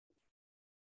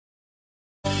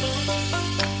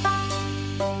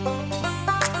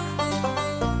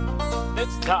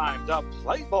time to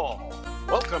play ball.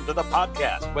 Welcome to the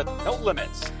podcast with no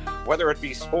limits. Whether it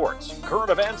be sports,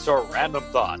 current events, or random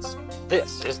thoughts,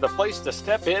 this is the place to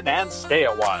step in and stay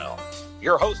a while.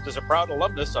 Your host is a proud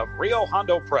alumnus of Rio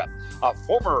Hondo Prep, a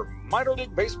former minor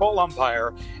league baseball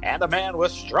umpire, and a man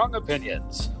with strong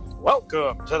opinions.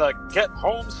 Welcome to the Get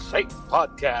Home Safe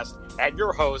podcast and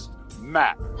your host,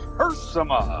 Matt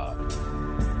Hersema.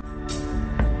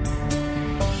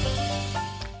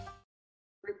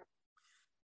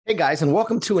 Hey guys, and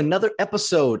welcome to another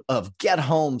episode of Get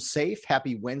Home Safe.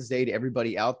 Happy Wednesday to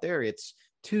everybody out there. It's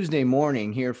Tuesday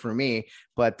morning here for me,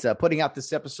 but putting out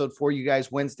this episode for you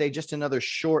guys Wednesday, just another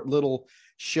short little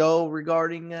show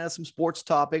regarding some sports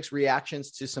topics,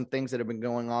 reactions to some things that have been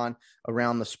going on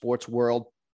around the sports world.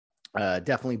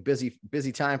 Definitely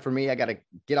busy time for me. I got to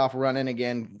get off running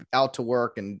again, out to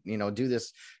work and, do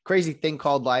this crazy thing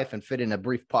called life and fit in a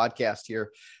brief podcast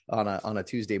here on a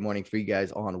Tuesday morning for you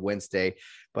guys on Wednesday.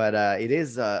 But it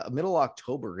is middle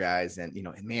October, guys. And,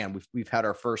 man, we've had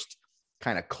our first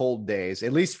kind of cold days,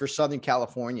 at least for Southern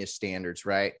California standards,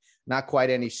 right? Not quite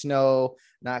any snow,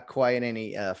 not quite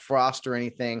any frost or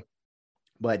anything,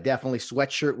 but definitely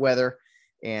sweatshirt weather.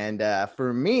 And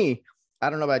for me, I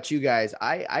don't know about you guys.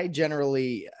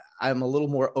 I'm a little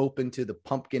more open to the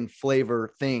pumpkin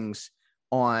flavor things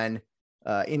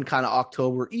in kind of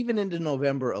October, even into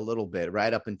November a little bit,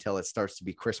 right up until it starts to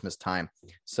be Christmas time.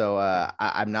 So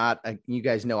I'm not, you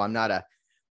guys know, I'm not a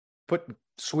put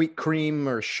sweet cream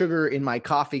or sugar in my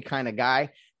coffee kind of guy,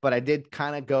 but I did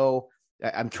kind of go,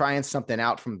 I'm trying something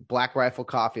out from Black Rifle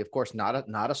Coffee. Of course, not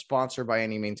a sponsor by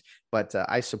any means, but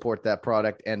I support that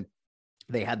product. And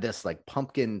they had this like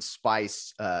pumpkin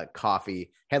spice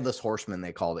coffee, Headless Horseman,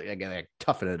 they called it. Again, they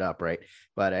toughen it up, right?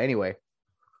 But anyway,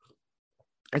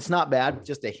 it's not bad.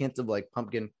 Just a hint of like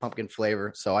pumpkin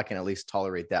flavor. So I can at least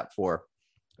tolerate that for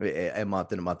a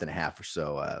month and a half or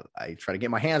so. I try to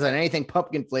get my hands on anything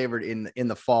pumpkin flavored in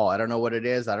the fall. I don't know what it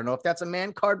is. I don't know if that's a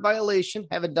man card violation.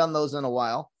 Haven't done those in a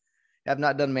while. Have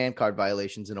not done man card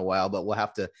violations in a while, but we'll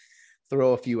have to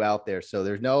throw a few out there. So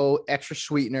there's no extra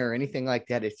sweetener or anything like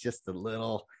that. It's just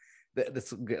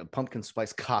this pumpkin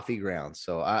spice coffee ground.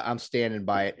 So I'm standing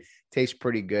by it. Tastes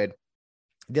pretty good.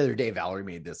 The other day, Valerie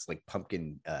made this like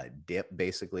pumpkin dip,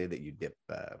 basically, that you dip.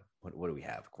 What do we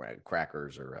have?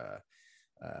 Crackers or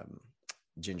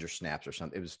ginger snaps or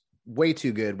something. It was way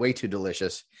too good, way too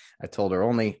delicious. I told her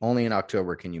only in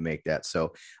October can you make that.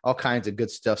 So all kinds of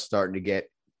good stuff starting to get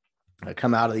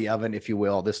come out of the oven, if you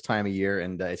will, this time of year.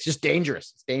 And it's just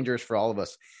dangerous. It's dangerous for all of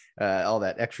us, all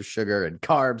that extra sugar and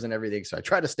carbs and everything. So I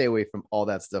try to stay away from all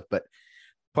that stuff, but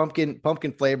pumpkin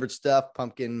flavored stuff,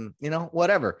 pumpkin,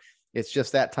 whatever. It's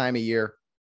just that time of year.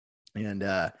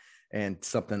 And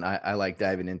something I like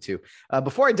diving into.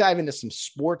 Before I dive into some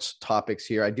sports topics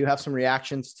here, I do have some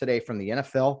reactions today from the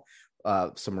NFL,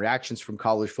 some reactions from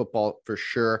college football for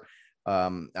sure.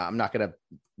 I'm not going to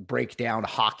break down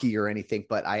hockey or anything,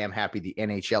 but I am happy the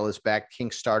NHL is back.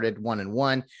 Kings started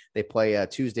 1-1. They play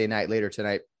Tuesday night later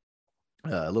tonight.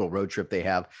 A little road trip they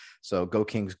have. So go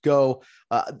Kings, go.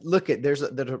 There's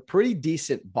a pretty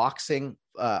decent boxing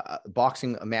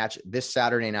match this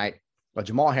Saturday night.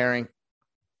 Jamal Herring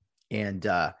and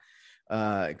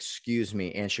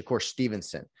Shakur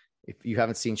Stevenson. If you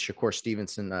haven't seen Shakur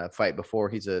Stevenson fight before,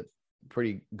 he's a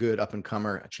pretty good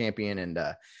up-and-comer champion. And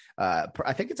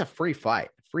I think it's a free fight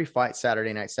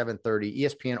Saturday night, 7:30,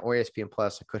 ESPN or ESPN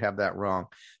Plus. I could have that wrong.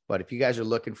 But if you guys are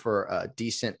looking for a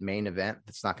decent main event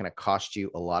that's not going to cost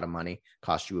you a lot of money,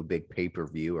 cost you a big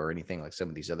pay-per-view or anything like some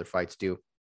of these other fights do,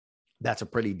 that's a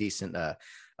pretty decent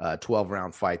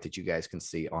 12-round fight that you guys can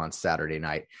see on Saturday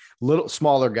night. Little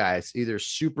smaller guys, either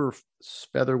super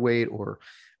featherweight or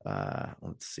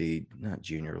let's see, not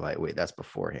junior lightweight. That's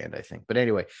beforehand, I think. But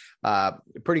anyway,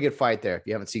 pretty good fight there. If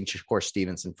you haven't seen Shakur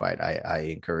Stevenson fight,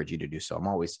 I encourage you to do so. I'm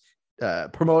always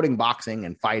promoting boxing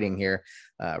and fighting here,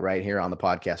 right here on the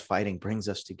podcast. Fighting brings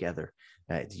us together.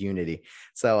 It's unity.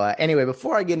 So anyway,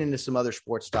 before I get into some other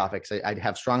sports topics, I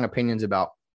have strong opinions about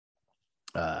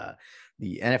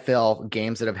the NFL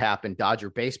games that have happened. Dodger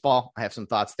baseball, I have some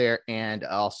thoughts there, and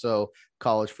also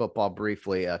college football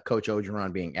briefly. Coach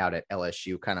Orgeron being out at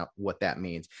LSU, kind of what that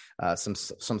means.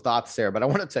 Some thoughts there, but I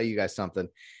want to tell you guys something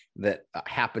that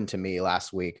happened to me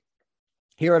last week.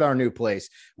 Here at our new place,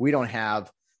 we don't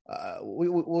have.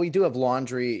 We do have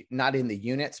laundry, not in the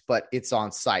units, but it's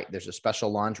on site. There's a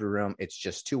special laundry room. It's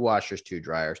just 2 washers, 2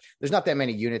 dryers. There's not that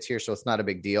many units here, so it's not a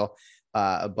big deal.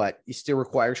 But it still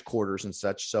requires quarters and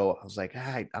such. So I was like,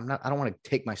 I don't want to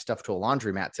take my stuff to a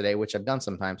laundromat today, which I've done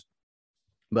sometimes.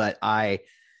 But I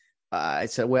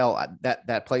said, well,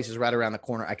 that place is right around the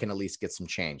corner. I can at least get some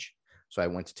change. So I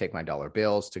went to take my dollar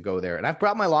bills to go there, and I've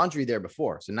brought my laundry there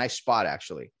before. It's a nice spot,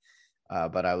 actually.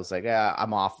 But I was like, yeah,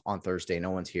 I'm off on Thursday.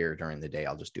 No one's here during the day.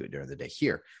 I'll just do it during the day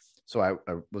here. So I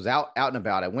was out and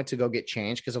about. I went to go get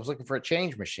change because I was looking for a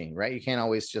change machine, right? You can't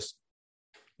always just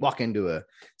walk into a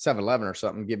 7-Eleven or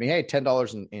something, give me, hey,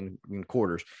 $10 in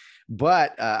quarters.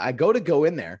 But I go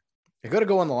in there. I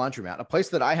go in the laundromat, a place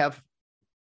that I have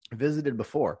visited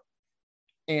before.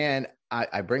 And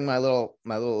I bring my little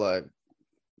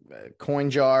coin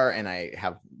jar, and I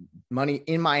have money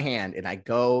in my hand, and I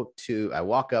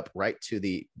walk up right to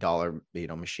the dollar,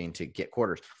 machine to get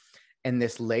quarters. And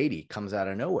this lady comes out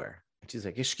of nowhere. She's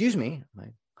like, excuse me. I'm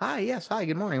like, hi, yes. Hi,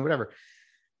 good morning, whatever.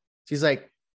 She's like,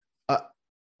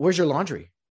 where's your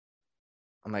laundry?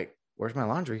 I'm like, where's my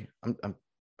laundry? I'm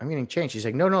getting change. She's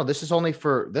like, no, this is only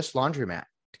for this laundromat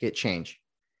to get change.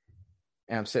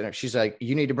 And I'm sitting there. She's like,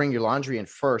 you need to bring your laundry in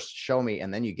first, show me,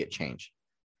 and then you get change.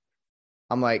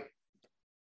 I'm like,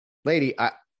 lady,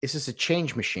 this is a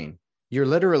change machine. You're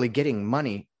literally getting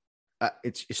money.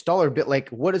 It's dollar bit. Like,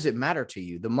 what does it matter to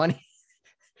you? The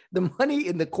money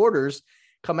in the quarters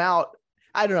come out.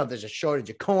 I don't know if there's a shortage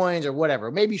of coins or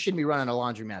whatever. Maybe you shouldn't be running a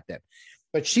laundromat then.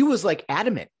 But she was like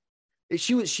adamant.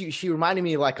 She reminded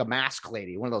me of like a mask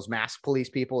lady, one of those mask police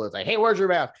people. It's like, hey, where's your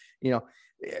mask?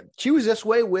 She was this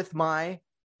way with my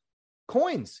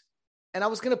coins. And I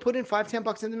was going to put in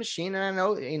 $5-10 in the machine. And I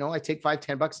know, I take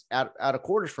 $5-10 out of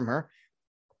quarters from her.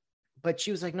 But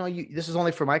she was like, no, this is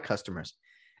only for my customers.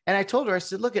 And I told her, I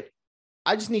said, look,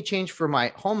 I just need change for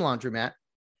my home laundromat.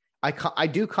 I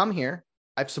do come here.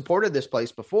 I've supported this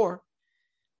place before.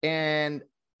 And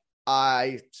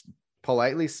I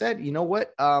politely said, you know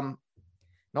what? In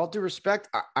all due respect,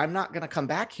 I'm not going to come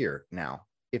back here now.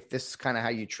 If this is kind of how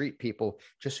you treat people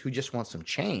who just want some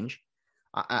change.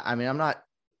 I mean, I'm not,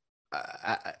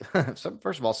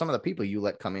 first of all, some of the people you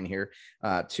let come in here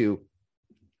to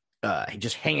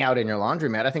just hang out in your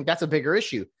laundromat, I think that's a bigger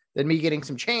issue than me getting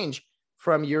some change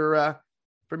from your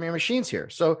machines here.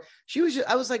 So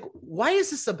I was like, why is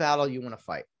this a battle you want to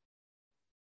fight?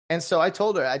 And so I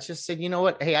told her, I just said, you know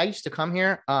what? Hey, I used to come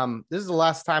here. This is the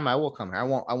last time I will come here.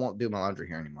 I won't do my laundry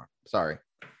here anymore. Sorry.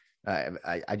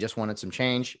 I just wanted some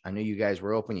change. I knew you guys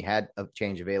were open. You had a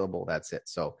change available. That's it.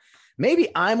 So maybe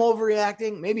I'm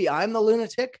overreacting. Maybe I'm the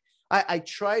lunatic. I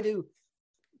try to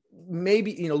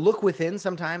maybe, look within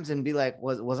sometimes and be like,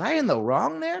 was I in the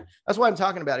wrong there? That's why I'm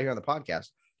talking about it here on the podcast.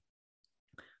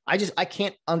 I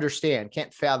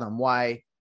can't fathom why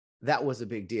that was a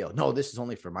big deal. No, this is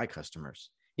only for my customers.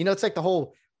 It's like the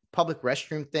whole public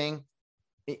restroom thing.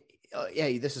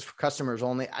 Yeah, this is for customers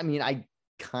only. I mean, I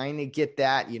kind of get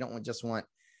that. You don't just want,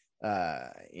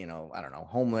 I don't know,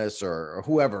 homeless or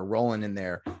whoever rolling in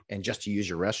there and just to use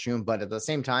your restroom. But at the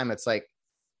same time, it's like,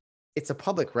 it's a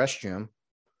public restroom.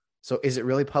 So is it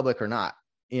really public or not?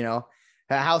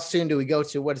 How soon do we go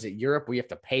to, what is it, Europe? We have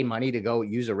to pay money to go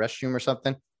use a restroom or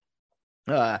something.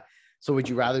 So would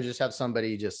you rather just have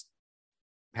somebody just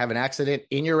have an accident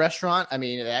in your restaurant? I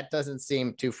mean, that doesn't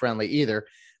seem too friendly either.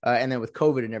 And then with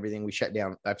COVID and everything, we shut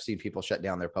down. I've seen people shut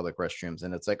down their public restrooms,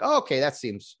 and it's like, oh, okay, that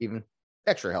seems even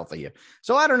extra healthy.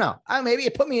 So I don't know. Maybe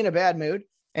it put me in a bad mood,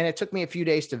 and it took me a few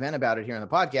days to vent about it here on the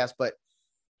podcast. But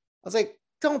I was like,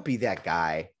 don't be that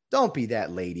guy. Don't be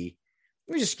that lady.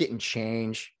 We're just getting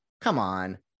change. Come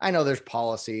on. I know there's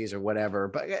policies or whatever,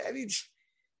 but I mean,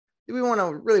 do we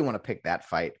really want to pick that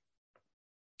fight?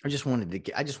 I just wanted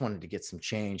to get some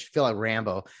change. Feel like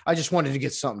Rambo. I just wanted to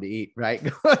get something to eat, right?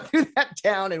 Go through that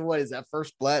town, and what is that,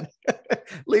 First Blood?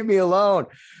 Leave me alone.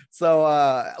 So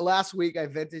last week I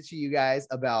vented to you guys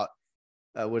about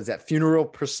funeral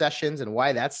processions and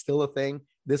why that's still a thing.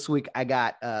 This week I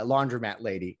got laundromat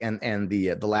lady and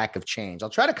the lack of change. I'll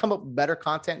try to come up with better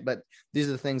content, but these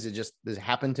are the things that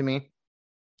happened to me.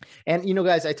 And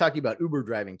guys, I talk to you about Uber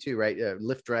driving too, right?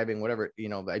 Lyft driving, whatever.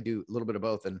 I do a little bit of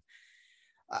both, and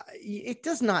it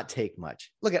does not take much.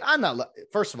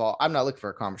 First of all, I'm not looking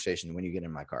for a conversation when you get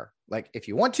in my car. Like, if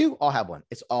you want to, I'll have one.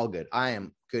 It's all good. I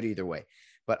am good either way.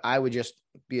 But I would just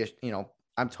be,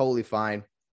 I'm totally fine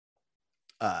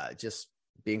just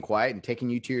being quiet and taking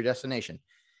you to your destination.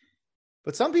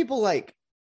 But some people,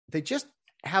 they just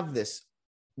have this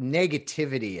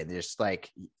negativity, and just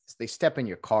they step in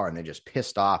your car and they're just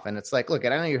pissed off. And it's like, look, I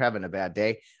know you're having a bad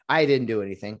day. I didn't do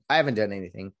anything. I haven't done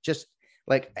anything. Just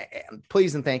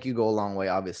please and thank you go a long way.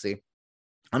 Obviously,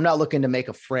 I'm not looking to make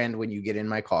a friend when you get in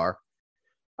my car.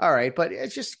 All right. But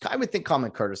it's just, I would think,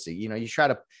 common courtesy. You try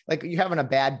to, you're having a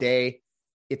bad day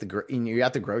you're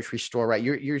at the grocery store, right?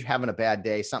 You're having a bad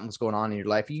day. Something's going on in your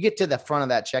life. You get to the front of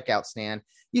that checkout stand.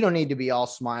 You don't need to be all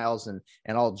smiles and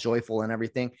all joyful and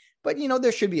everything, but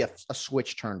there should be a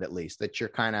switch turned, at least, that you're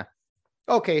kind of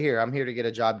Okay, here, I'm here to get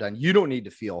a job done. You don't need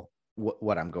to feel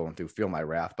what I'm going through, feel my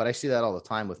wrath. But I see that all the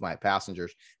time with my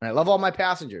passengers. And I love all my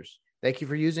passengers. Thank you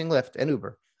for using Lyft and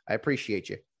Uber. I appreciate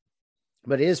you.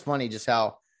 But it is funny just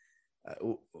how,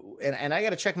 and I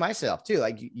got to check myself too.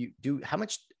 Like you do, how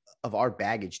much of our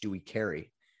baggage do we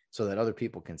carry so that other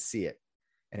people can see it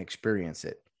and experience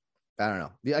it? I don't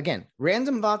know. Again,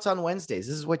 random thoughts on Wednesdays.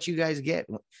 This is what you guys get.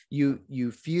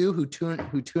 You few who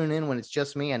tune in when it's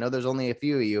just me. I know there's only a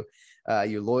few of you,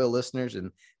 your loyal listeners,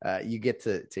 and you get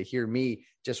to hear me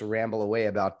just ramble away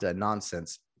about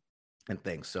nonsense and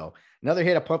things. So another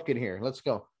hit of pumpkin here. Let's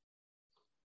go.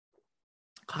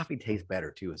 Coffee tastes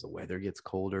better too as the weather gets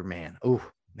colder. Man, oh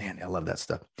man, I love that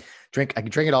stuff. I can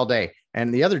drink it all day.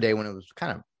 And the other day when it was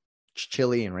kind of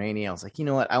chilly and rainy, I was like, you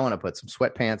know what? I want to put some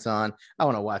sweatpants on. I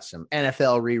want to watch some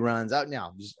NFL reruns out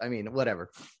now. Whatever.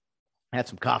 I had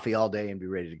some coffee all day and be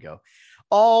ready to go.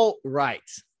 All right.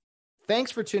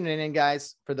 Thanks for tuning in,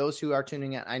 guys. For those who are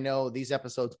tuning in, I know these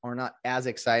episodes are not as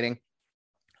exciting.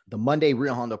 The Monday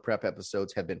Real Hondo Prep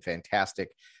episodes have been fantastic.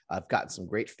 I've gotten some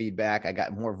great feedback. I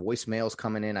got more voicemails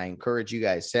coming in. I encourage you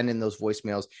guys, send in those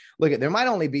voicemails. Look, there might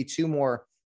only be two more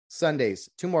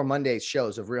Mondays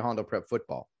shows of Real Hondo Prep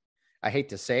football. I hate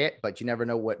to say it, but you never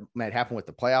know what might happen with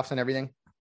the playoffs and everything.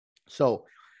 So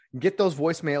get those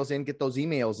voicemails in, get those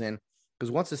emails in,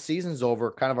 because once the season's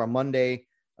over, kind of our Monday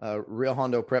Real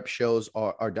Hondo Prep shows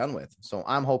are done with. So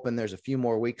I'm hoping there's a few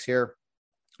more weeks here.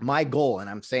 My goal, and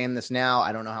I'm saying this now,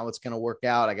 I don't know how it's going to work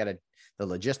out. I got the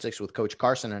logistics with Coach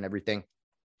Carson and everything.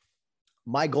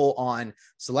 My goal on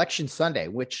Selection Sunday,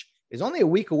 which is only a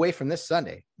week away from this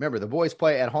Sunday. Remember, the boys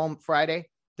play at home Friday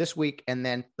this week, and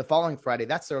then the following Friday,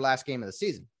 that's their last game of the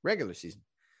season, regular season.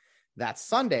 That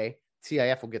Sunday,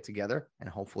 CIF will get together and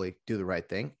hopefully do the right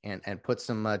thing and put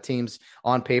some teams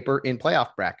on paper in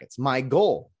playoff brackets. My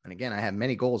goal, and again, I have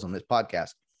many goals on this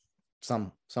podcast.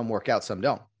 Some work out, some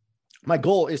don't. My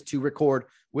goal is to record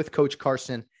with Coach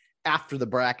Carson after the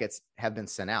brackets have been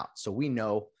sent out. So we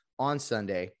know on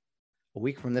Sunday, a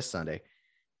week from this Sunday,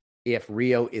 if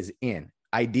Rio is in.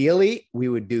 Ideally, we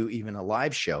would do even a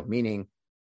live show, meaning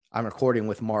I'm recording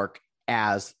with Mark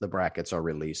as the brackets are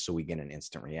released so we get an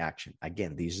instant reaction.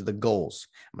 Again, these are the goals.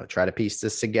 I'm going to try to piece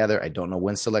this together. I don't know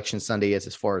when Selection Sunday is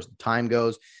as far as the time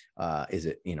goes. Is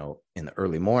it, in the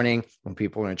early morning when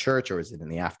people are in church, or is it in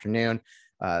the afternoon?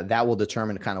 That will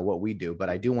determine kind of what we do. But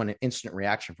I do want an instant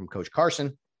reaction from Coach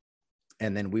Carson.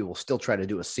 And then we will still try to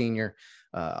do a senior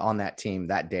on that team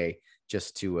that day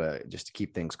just to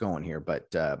keep things going here. But,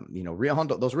 those Real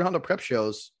Hondo Prep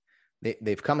shows,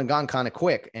 they've come and gone kind of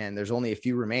quick, and there's only a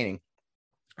few remaining.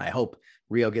 I hope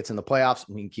Rio gets in the playoffs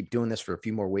and we can keep doing this for a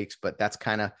few more weeks, but that's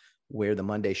kind of where the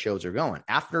Monday shows are going.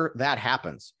 After that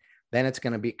happens, then it's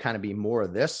going to be more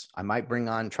of this. I might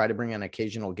try to bring on an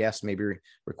occasional guest, maybe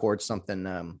record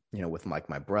something, with like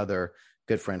my brother,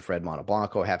 good friend, Fred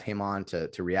Montablanco, have him on to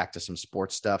react to some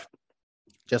sports stuff,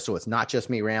 just so it's not just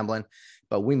me rambling.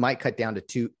 But we might cut down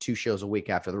to two shows a week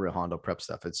after the Real Hondo Prep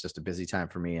stuff. It's just a busy time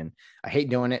for me, and I hate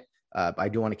doing it. I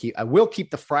will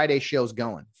keep the Friday shows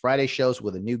going. Friday shows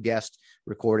with a new guest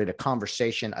recorded, a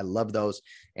conversation. I love those,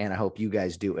 and I hope you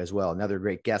guys do as well. Another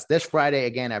great guest this Friday.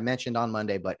 Again, I mentioned on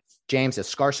Monday, but James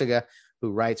Escarcega,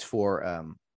 who writes for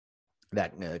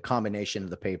that combination of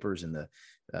the papers and the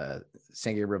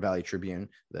San Gabriel Valley Tribune,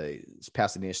 the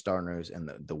Pasadena Star News,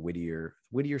 and the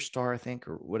Whittier Star, I think,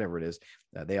 or whatever it is.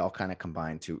 They all kind of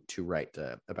combine to write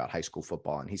about high school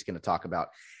football, and he's going to talk about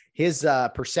his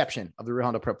perception of the Real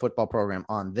Hondo Prep football program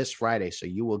on this Friday. So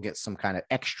you will get some kind of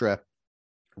extra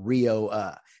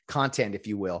Rio content, if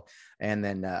you will. And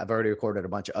then I've already recorded a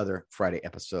bunch of other Friday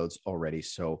episodes already.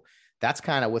 So that's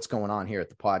kind of what's going on here at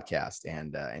the podcast,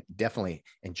 and definitely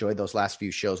enjoyed those last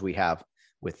few shows we have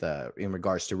with in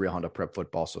regards to Real Hondo Prep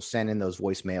football. So send in those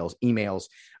voicemails, emails.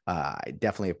 I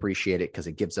definitely appreciate it because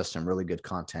it gives us some really good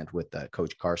content with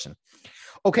Coach Carson.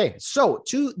 Okay, so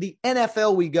to the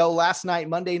NFL we go. Last night,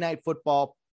 Monday Night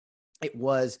Football, it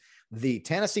was the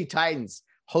Tennessee Titans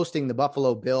hosting the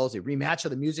Buffalo Bills, a rematch of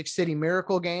the Music City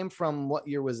Miracle game from what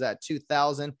year was that,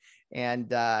 2000? And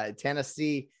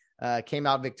Tennessee came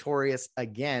out victorious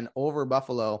again over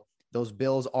Buffalo. Those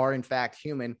Bills are, in fact,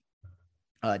 human.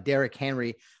 Derrick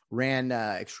Henry ran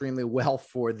extremely well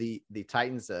for the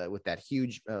Titans with that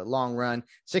huge long run.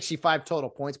 65 total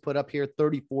points put up here,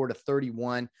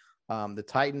 34-31. The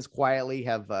Titans quietly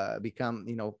have become,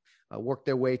 worked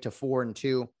their way to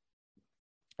 4-2.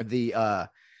 The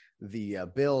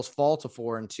Bills fall to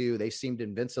 4-2. They seemed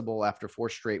invincible after 4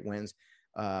 straight wins.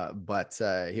 But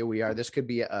here we are. This could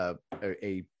be a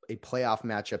a playoff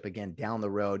matchup again down the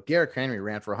road. Derrick Henry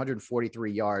ran for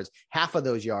 143 yards. Over half of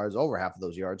those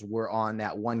yards were on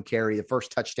that one carry, the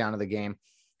first touchdown of the game.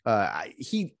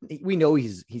 We know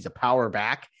he's a power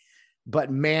back, but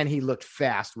man, he looked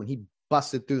fast when he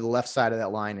busted through the left side of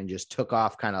that line and just took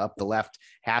off kind of up the left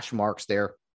hash marks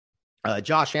there.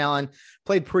 Josh Allen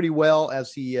played pretty well,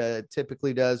 as he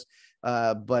typically does,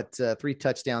 but 3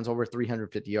 touchdowns, over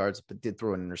 350 yards, but did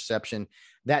throw an interception.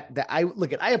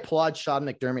 I applaud Sean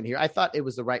McDermott here. I thought it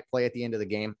was the right play at the end of the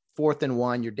game. 4th and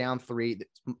 1, you're down 3.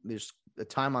 There's the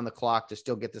time on the clock to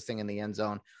still get this thing in the end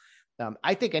zone.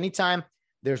 I think anytime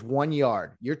there's 1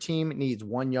 yard, your team needs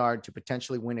 1 yard to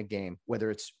potentially win a game, whether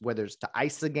it's to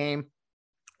ice the game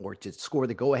or to score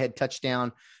the go-ahead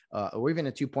touchdown, or even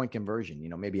a 2-point conversion,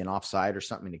 maybe an offside or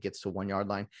something that gets to 1 yard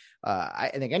line.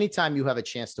 I think anytime you have a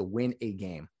chance to win a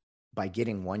game by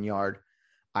getting 1 yard,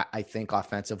 I think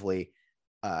offensively,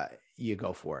 you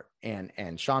go for it.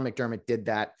 And Sean McDermott did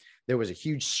that. There was a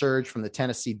huge surge from the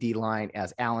Tennessee D-line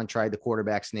as Allen tried the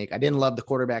quarterback sneak. I didn't love the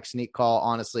quarterback sneak call,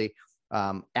 honestly.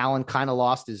 Allen kind of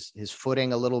lost his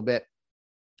footing a little bit,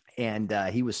 and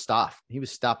he was stopped. He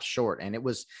was stopped short, and it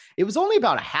was only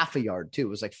about a half a yard too. It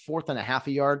was like 4th and a half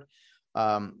a yard.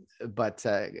 But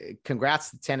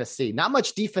congrats to Tennessee. Not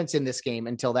much defense in this game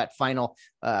until that final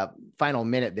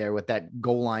minute there with that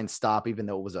goal line stop, even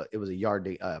though it was a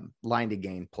yard line to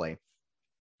gain play.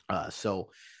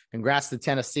 So congrats to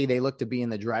Tennessee. They look to be in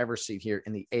the driver's seat here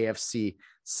in the AFC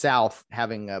South,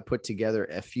 having put together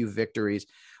a few victories.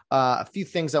 A few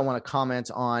things I want to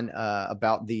comment on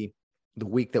about the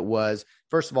week that was.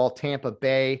 First of all, Tampa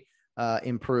Bay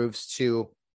improves to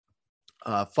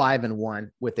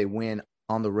 5-1 with a win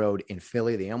on the road in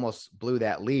Philly. They almost blew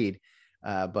that lead,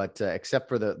 but except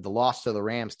for the loss to the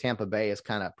Rams, Tampa Bay has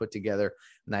kind of put together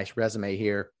a nice resume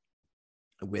here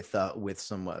with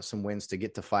some wins to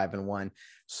get to 5-1.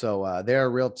 So they're a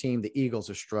real team. The Eagles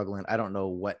are struggling. I don't know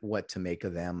what to make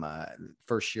of them.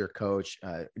 First year coach.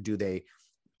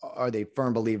 Are they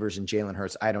firm believers in Jalen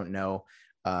Hurts? I don't know.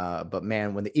 But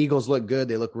man, when the Eagles look good,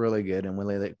 they look really good. And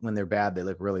when they're bad, they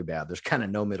look really bad. There's kind of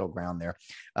no middle ground there.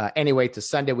 Anyway, to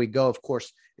Sunday we go. Of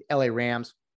course, the LA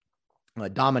Rams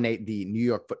dominate the New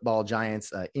York Football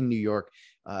Giants in New York.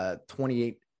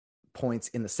 28 points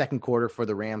in the second quarter for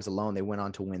the Rams alone. They went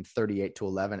on to win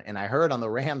 38-11. And I heard on the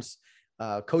Rams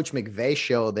Coach McVay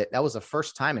show that was the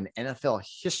first time in NFL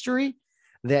history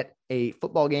that a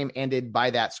football game ended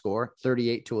by that score,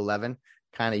 38-11.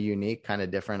 Kind of unique, kind of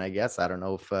different, I guess. I don't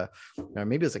know if, or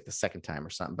maybe it was like the second time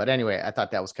or something. But anyway, I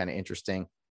thought that was kind of interesting.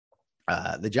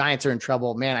 The Giants are in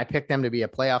trouble. Man, I picked them to be a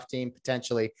playoff team,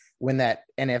 potentially win that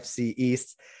NFC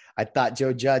East. I thought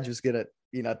Joe Judge was going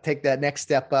to, take that next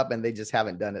step up, and they just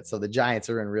haven't done it. So the Giants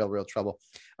are in real trouble.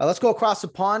 Let's go across the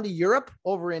pond to Europe,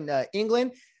 over in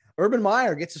England. Urban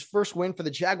Meyer gets his first win for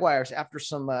the Jaguars after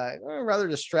some rather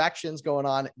distractions going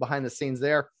on behind the scenes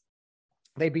there.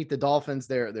 They beat the Dolphins.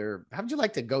 They're how would you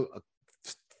like to go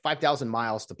 5,000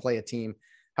 miles to play a team?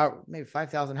 Maybe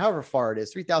 5,000, however far it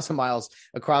is, 3,000 miles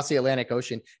across the Atlantic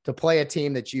Ocean to play a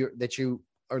team that you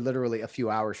are literally a few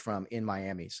hours from in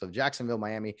Miami. So Jacksonville,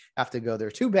 Miami have to go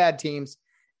there. 2 bad teams,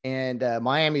 and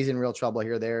Miami's in real trouble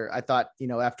here. I thought,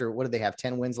 after what did they have,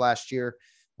 10 wins last year?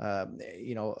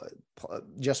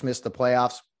 Just missed the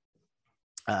playoffs.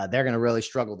 They're going to really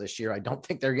struggle this year. I don't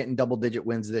think they're getting double-digit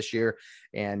wins this year,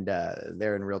 and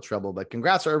they're in real trouble. But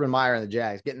congrats to Urban Meyer and the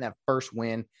Jags getting that first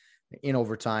win in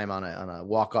overtime on a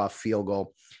walk-off field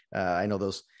goal. I know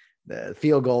the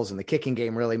field goals and the kicking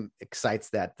game really excites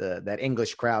that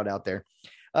English crowd out there.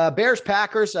 Bears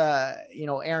Packers.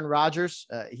 Aaron Rodgers.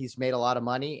 He's made a lot of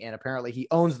money, and apparently he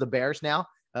owns the Bears now.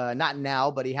 Not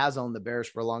now, but he has owned the Bears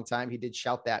for a long time. He did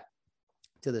shout that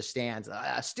to the stands.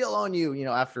 I still own you,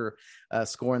 after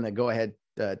scoring the go-ahead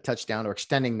touchdown or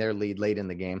extending their lead late in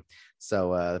the game.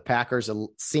 So the Packers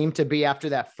seem to be, after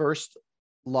that first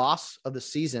loss of the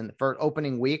season for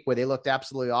opening week where they looked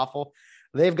absolutely awful,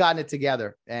 they've gotten it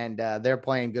together, and they're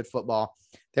playing good football.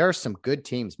 There are some good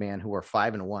teams, man, who are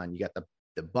 5-1. You got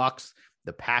the Bucks,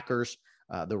 the Packers,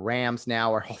 the Rams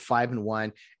now are all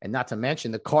 5-1, and not to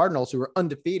mention the Cardinals, who are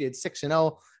undefeated,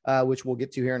 6-0, which we'll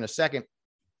get to here in a second.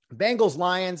 Bengals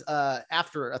Lions,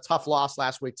 after a tough loss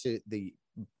last week to the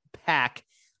Pack,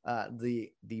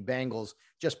 the Bengals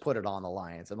just put it on the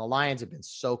Lions, and the Lions have been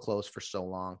so close for so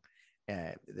long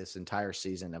this entire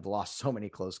season. Have lost so many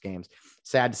close games.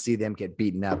 Sad to see them get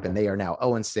beaten up, and they are now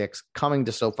 0-6, coming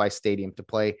to SoFi Stadium to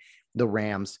play the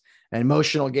Rams. An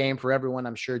emotional game for everyone,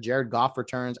 I'm sure. Jared Goff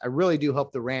returns. I really do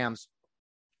hope the Rams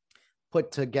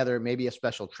put together maybe a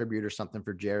special tribute or something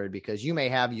for Jared, because you may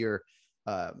have your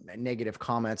negative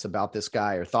comments about this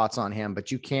guy or thoughts on him,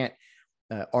 but you can't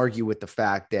argue with the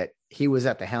fact that he was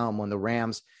at the helm when the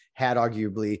Rams had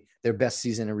arguably their best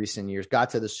season in recent years,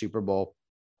 got to the Super Bowl.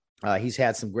 He's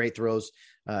had some great throws,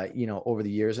 over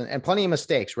the years and plenty of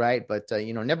mistakes, right? But,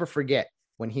 never forget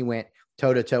when he went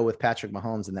toe-to-toe with Patrick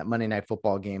Mahomes in that Monday Night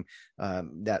Football game,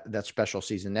 that special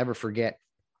season. Never forget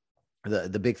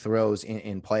the big throws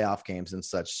in playoff games and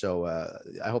such. So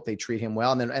I hope they treat him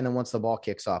well. And then once the ball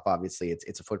kicks off, obviously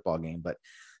it's a football game, but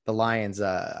the Lions,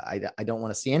 I don't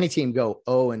want to see any team go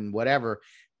 0 and whatever,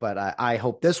 but I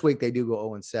hope this week they do go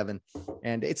 0-7.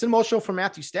 And it's emotional for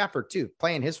Matthew Stafford too,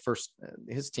 playing his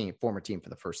former team for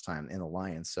the first time in the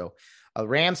Lions. So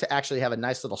Rams actually have a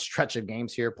nice little stretch of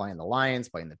games here, playing the Lions,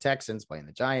 playing the Texans, playing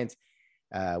the Giants,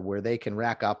 where they can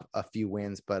rack up a few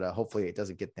wins, but hopefully it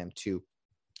doesn't get them too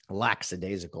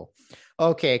lackadaisical.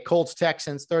 Okay, Colts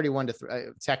Texans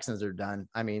 31-3. Texans are done.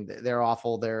 I mean, they're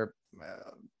awful. They're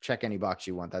check any box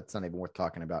you want. That's not even worth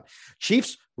talking about.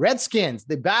 Chiefs Redskins,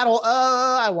 the battle.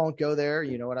 I won't go there.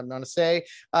 You know what I'm going to say.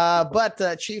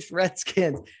 But Chiefs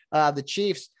Redskins. The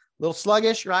Chiefs a little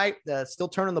sluggish, right? Still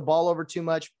turning the ball over too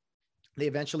much. They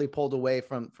eventually pulled away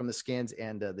from the Skins,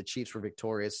 and the Chiefs were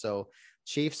victorious. So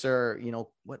Chiefs are,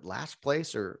 last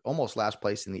place or almost last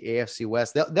place in the AFC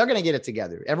West. They're going to get it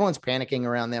together. Everyone's panicking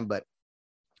around them, but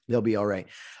they'll be all right.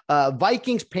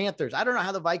 Vikings, Panthers. I don't know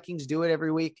how the Vikings do it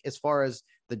every week as far as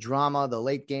the drama, the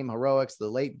late game heroics, the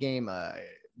late game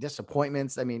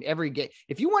disappointments. I mean, every game.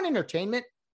 If you want entertainment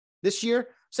this year,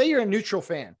 say you're a neutral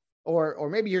fan, or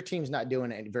maybe your team's not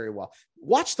doing it very well,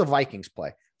 watch the Vikings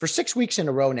play. For 6 weeks in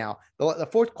a row now, the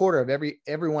fourth quarter of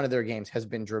every one of their games has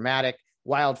been dramatic,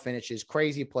 wild finishes,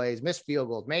 crazy plays, missed field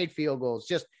goals, made field goals,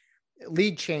 just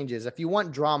lead changes. If you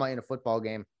want drama in a football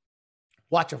game,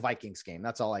 watch a Vikings game.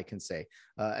 That's all I can say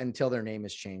until their name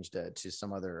is changed to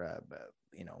some other,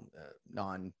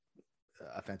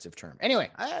 non-offensive term. Anyway,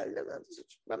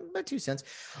 my 2 cents.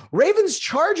 Ravens,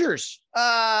 Chargers.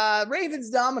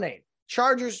 Ravens dominate.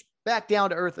 Chargers back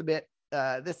down to earth a bit.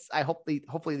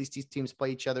 Hopefully these two teams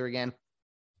play each other again.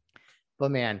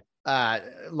 But man,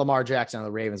 Lamar Jackson and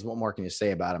the Ravens, what more can you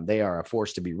say about them? They are a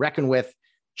force to be reckoned with.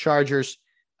 Chargers,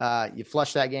 you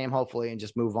flush that game, hopefully, and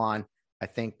just move on. I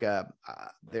think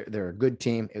they're a good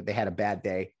team. They had a bad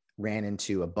day, ran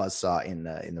into a buzzsaw in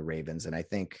the Ravens, and I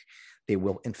think they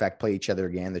will, in fact, play each other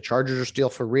again. The Chargers are still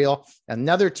for real.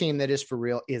 Another team that is for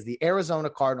real is the Arizona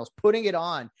Cardinals, putting it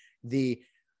on the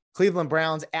Cleveland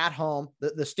Browns at home,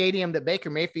 the stadium that Baker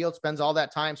Mayfield spends all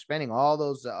that time spending all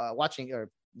those watching or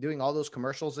doing all those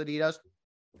commercials that he does.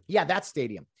 Yeah, that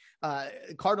stadium.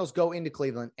 Cardinals go into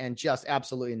Cleveland and just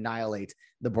absolutely annihilate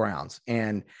the Browns.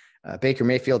 And Baker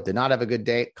Mayfield did not have a good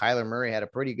day. Kyler Murray had a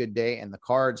pretty good day. And the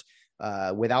Cards,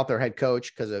 without their head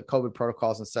coach because of COVID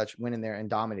protocols and such, went in there and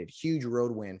dominated. Huge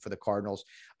road win for the Cardinals.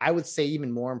 I would say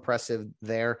even more impressive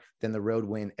there than the road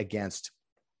win against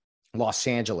Los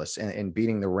Angeles and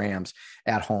beating the Rams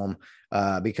at home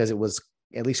because it was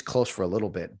at least close for a little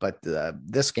bit. But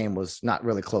this game was not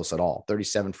really close at all.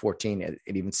 37-14.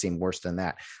 It even seemed worse than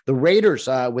that. The Raiders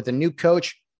with a new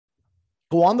coach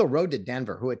go on the road to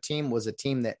Denver, who was a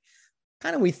team that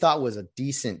kind of we thought was a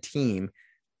decent team.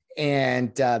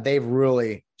 And they've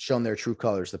really shown their true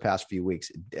colors the past few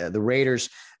weeks. The Raiders,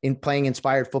 in playing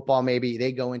inspired football, maybe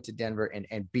they go into Denver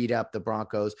and beat up the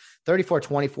Broncos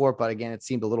 34-24. But again, it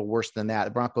seemed a little worse than that.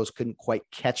 The Broncos couldn't quite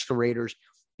catch the Raiders.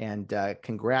 And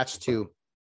congrats to,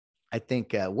 I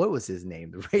think, what was his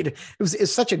name? The Raiders.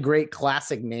 It's such a great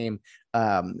classic name.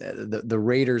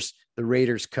 The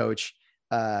Raiders coach,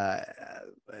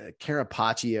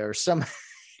 Carapaccia or some.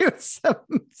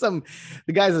 The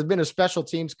guy has been a special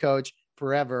teams coach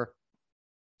forever,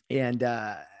 and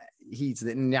he's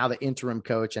now the interim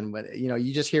coach. And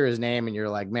you just hear his name, and you're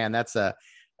like, man, that's a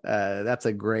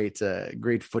great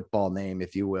football name,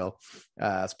 if you will.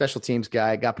 Special teams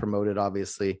guy, got promoted,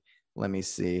 obviously. Let me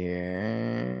see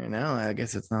here. No, I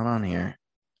guess it's not on here.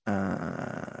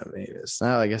 I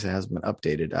guess it hasn't been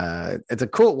updated. It's a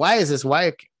cool. Why is this?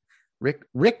 Why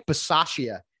Rick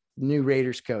Bisaccia, new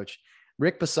Raiders coach?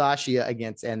 Rick Bisaccia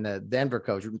and the Denver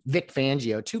coach, Vic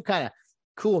Fangio, two kind of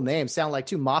cool names, sound like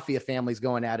two mafia families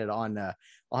going at it on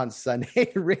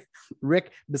Sunday. Rick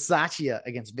Bisaccia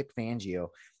against Vic Fangio.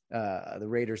 The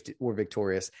Raiders were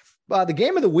victorious. The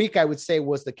game of the week, I would say,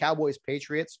 was the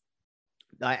Cowboys-Patriots.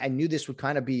 I knew this would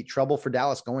kind of be trouble for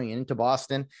Dallas going into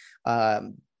Boston.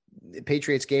 The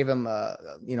Patriots gave them,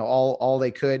 all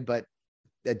they could, but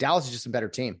Dallas is just a better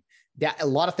team. A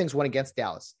lot of things went against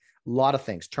Dallas. A lot of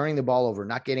things, turning the ball over,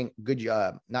 not getting good,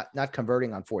 not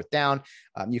converting on fourth down.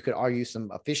 You could argue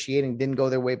some officiating didn't go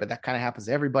their way, but that kind of happens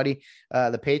to everybody.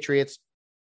 The Patriots,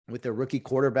 with their rookie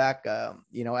quarterback.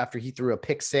 After he threw a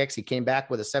pick six, he came back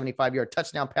with a 75-yard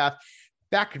touchdown pass.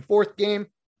 Back and forth game.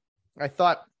 I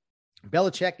thought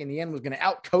Belichick in the end was going to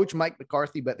outcoach Mike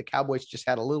McCarthy, but the Cowboys just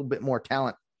had a little bit more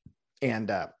talent.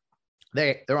 And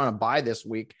they're on a bye this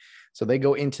week. So they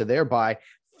go into their bye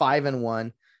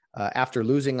 5-1 after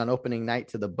losing on opening night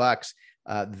to the Bucs.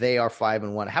 They are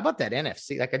 5-1. How about that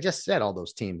NFC? Like I just said, all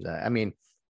those teams.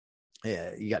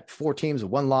 You got 4 teams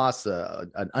with 1 loss,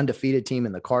 an undefeated team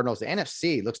in the Cardinals. The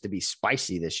NFC looks to be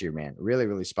spicy this year, man. Really,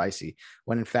 really spicy.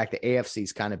 When in fact the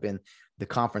AFC's kind of been the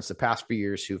conference the past few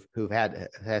years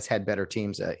has had better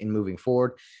teams in moving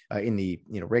forward in the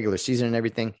regular season and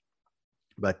everything.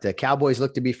 But the Cowboys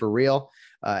look to be for real.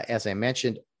 As I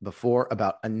mentioned before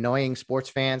about annoying sports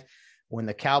fans, when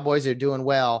the Cowboys are doing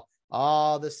well,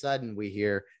 all of a sudden we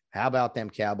hear, how about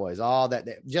them Cowboys? All that,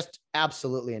 just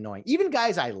absolutely annoying. Even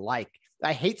guys I like.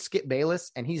 I hate Skip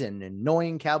Bayless, and he's an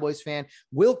annoying Cowboys fan.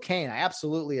 Will Cain, I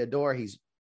absolutely adore. He's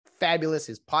fabulous.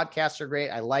 His podcasts are great.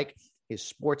 I like his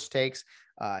sports takes.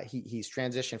 He's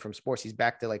transitioned from sports. He's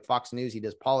back to like Fox News. He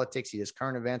does politics. He does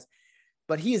current events.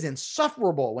 But he is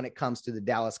insufferable when it comes to the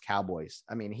Dallas Cowboys.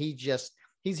 I mean,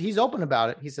 he's open about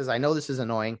it. He says, I know this is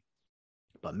annoying,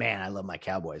 but man, I love my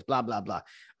Cowboys, blah, blah, blah.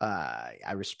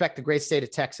 I respect the great state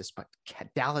of Texas, but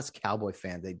Dallas Cowboy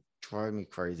fans, they drive me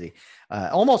crazy.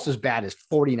 Almost as bad as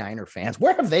 49er fans.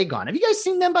 Where have they gone? Have you guys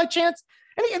seen them by chance?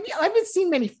 I haven't seen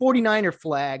many 49er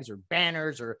flags or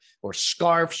banners or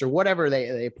scarves or whatever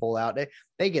they pull out.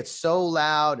 They get so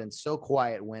loud and so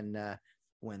quiet when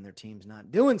their team's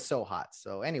not doing so hot.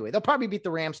 So anyway, they'll probably beat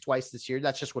the Rams twice this year.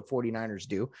 That's just what 49ers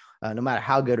do. No matter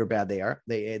how good or bad they are,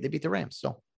 they beat the Rams.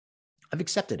 So I've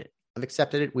accepted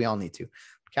it. We all need to.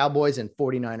 Cowboys and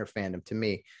 49er fandom, to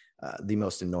me, the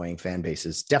most annoying fan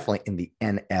bases, definitely in the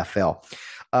NFL.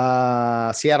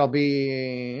 Seattle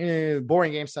be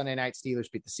boring game Sunday night.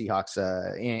 Steelers beat the Seahawks,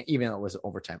 even though it was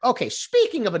overtime. Okay,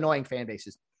 speaking of annoying fan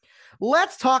bases,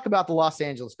 let's talk about the Los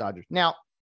Angeles Dodgers. Now,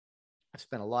 I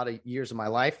spent a lot of years of my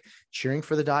life cheering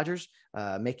for the Dodgers,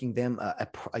 making them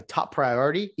a top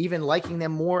priority, even liking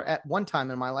them more at one time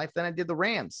in my life than I did the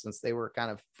Rams, since they were kind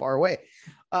of far away.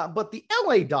 But the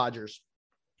LA Dodgers,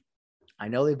 I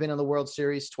know they've been in the World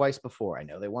Series twice before. I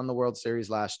know they won the World Series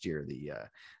last year, the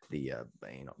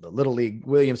Little League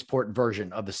Williamsport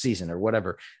version of the season or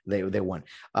whatever they won.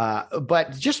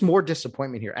 But just more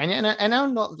disappointment here. And I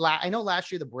know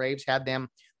last year the Braves had them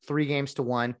 3 games to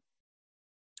 1.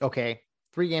 Okay,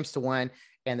 3 games to 1,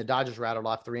 and the Dodgers rattled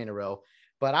off 3 in a row.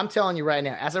 But I'm telling you right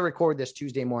now, as I record this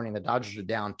Tuesday morning, the Dodgers are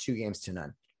down 2 games to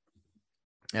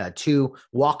none. 2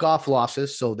 walk-off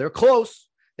losses, so they're close.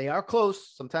 They are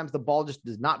close. Sometimes the ball just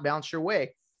does not bounce your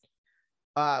way.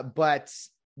 But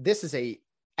this is I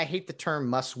hate the term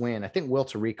must win. I think Will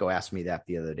Tirico asked me that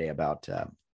the other day about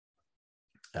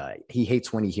he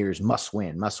hates when he hears must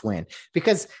win,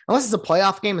 because unless it's a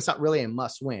playoff game, it's not really a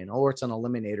must win, or it's an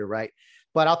eliminator, right?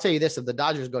 But I'll tell you this, if the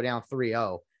Dodgers go down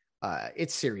 3-0,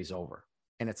 it's series over.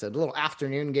 And it's a little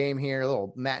afternoon game here, a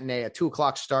little matinee, a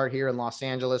 2:00 start here in Los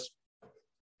Angeles.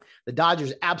 The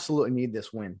Dodgers absolutely need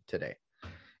this win today.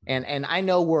 And I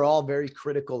know we're all very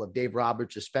critical of Dave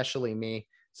Roberts, especially me,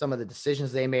 some of the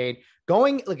decisions they made.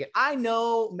 I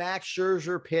know Max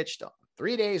Scherzer pitched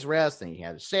 3 days rest and he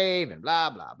had a save and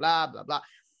blah, blah, blah, blah, blah.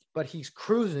 But he's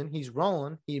cruising. He's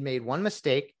rolling. He made one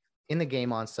mistake in the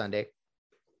game on Sunday.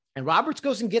 And Roberts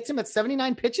goes and gets him at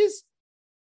 79 pitches.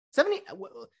 70.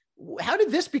 How did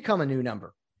this become a new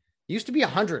number? It used to be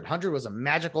 100. 100 was a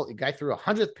magical. The guy threw a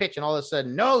 100th pitch, and all of a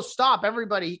sudden, no, stop,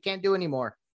 everybody. He can't do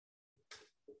anymore.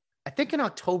 I think in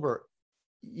October,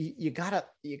 you gotta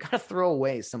throw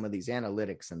away some of these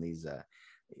analytics and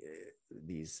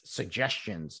these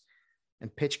suggestions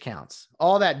and pitch counts,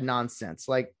 all that nonsense.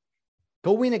 Like,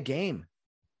 go win a game.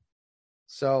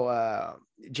 So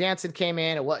Jansen came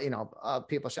in, and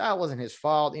people say, it wasn't his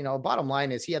fault. Bottom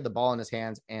line is he had the ball in his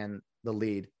hands, and the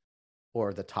lead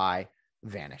or the tie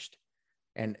vanished.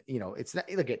 And it's not.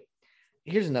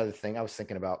 Here's another thing I was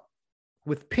thinking about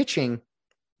with pitching.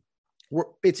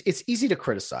 It's easy to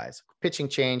criticize pitching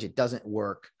change. It doesn't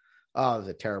work. Oh, it was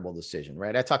a terrible decision,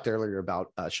 right? I talked earlier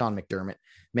about Sean McDermott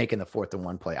making the 4th and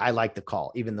 1 play. I like the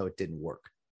call, even though it didn't work.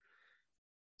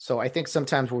 So I think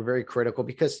sometimes we're very critical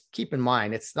because keep in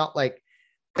mind, it's not like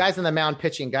guys on the mound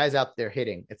pitching, guys out there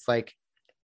hitting. It's like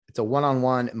it's a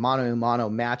one-on-one, mano-a-mano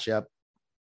matchup.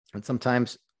 And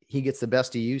sometimes he gets the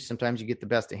best of you. Sometimes you get the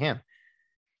best of him.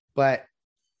 But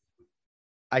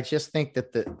I just think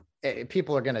that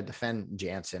people are going to defend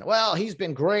Jansen. Well, he's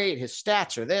been great. His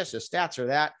stats are this, his stats are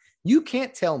that. You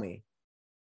can't tell me,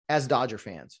 as Dodger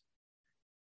fans,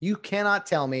 you cannot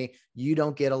tell me you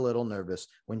don't get a little nervous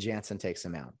when Jansen takes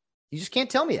him out. You just can't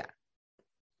tell me that.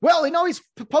 Well, he's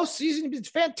postseason. It's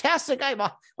fantastic.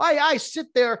 I sit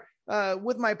there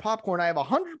with my popcorn. I have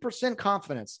 100%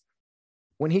 confidence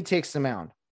when he takes the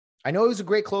mound. I know he was a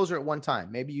great closer at one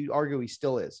time. Maybe you argue he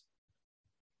still is.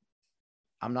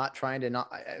 I'm not trying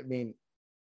to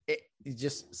it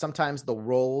just sometimes the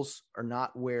roles are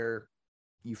not where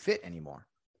you fit anymore.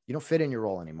 You don't fit in your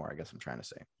role anymore, I guess I'm trying to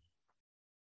say.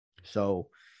 So,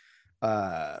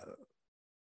 I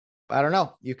don't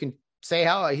know. You can say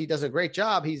how he does a great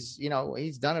job. He's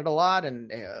done it a lot.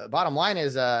 And bottom line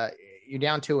is you're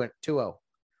down 2-0.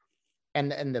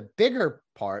 And the bigger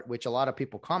part, which a lot of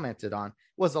people commented on,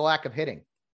 was the lack of hitting,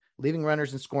 leaving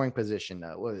runners in scoring position.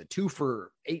 Was it 2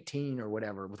 for 18 or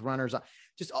whatever with runners on?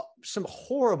 Just some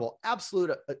horrible,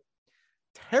 absolute,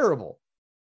 terrible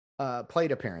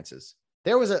plate appearances.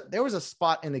 There was a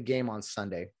spot in the game on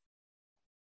Sunday.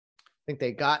 I think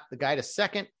they got the guy to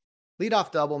second,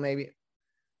 leadoff double, maybe.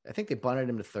 I think they bunted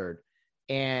him to third.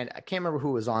 And I can't remember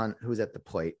who was at the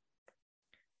plate,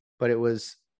 but it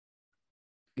was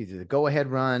either the go-ahead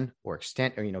run or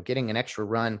extend, or, getting an extra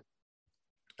run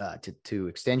to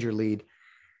extend your lead.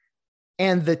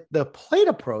 And the plate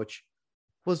approach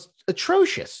was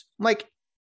atrocious. I'm like,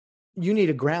 you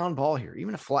need a ground ball here,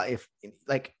 even a fly,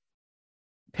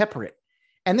 pepper it.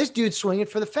 And this dude's swinging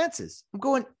for the fences. I'm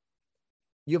going,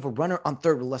 you have a runner on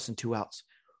third with less than 2 outs.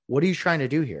 What are you trying to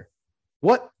do here?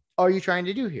 What are you trying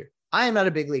to do here? I am not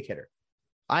a big league hitter.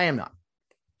 I am not.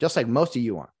 Just like most of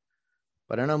you aren't.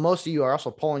 But I know most of you are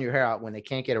also pulling your hair out when they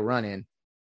can't get a run in.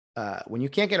 When you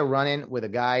can't get a run in with a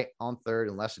guy on third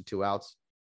and less than 2 outs,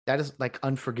 that is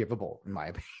unforgivable in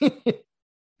my opinion.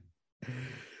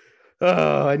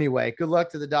 Oh, anyway, good luck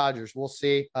to the Dodgers. We'll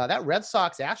see. That Red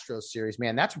Sox-Astros series,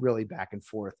 man, that's really back and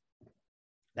forth.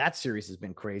 That series has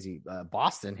been crazy.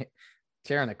 Boston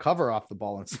tearing the cover off the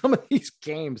ball in some of these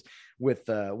games with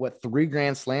 3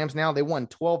 grand slams now. They won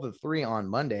 12-3 on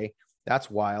Monday.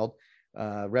 That's wild.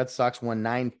 Red Sox won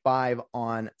 9-5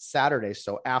 on Saturday.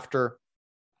 So after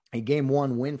a game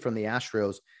 1 win from the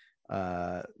Astros,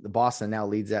 the Boston now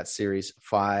leads that series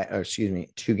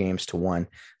 2-1.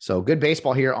 So good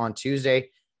baseball here on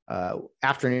Tuesday.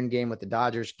 Afternoon game with the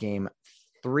Dodgers, game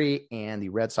 3, and the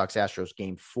Red Sox Astros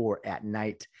game 4 at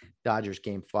night. Dodgers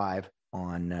game 5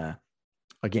 on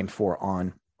game 4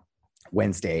 on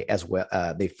Wednesday as well.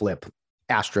 They flip.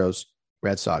 Astros,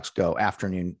 Red Sox go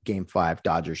afternoon, game 5.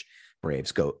 Dodgers,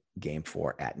 Braves go game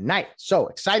 4 at night. So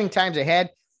exciting times ahead.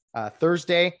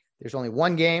 Thursday, there's only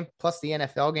one game plus the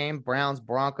NFL game, Browns,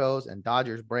 Broncos, and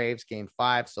Dodgers, Braves, game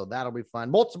 5. So that'll be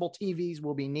fun. Multiple TVs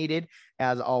will be needed.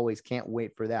 As always, can't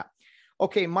wait for that.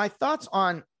 Okay, my thoughts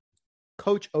on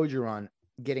Coach Orgeron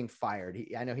getting fired.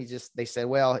 I know they said,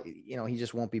 well, he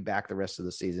just won't be back the rest of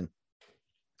the season.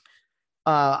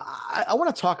 I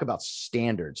want to talk about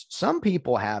standards. Some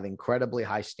people have incredibly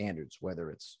high standards,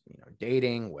 whether it's,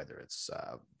 dating, whether it's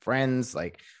friends,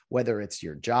 whether it's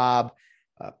your job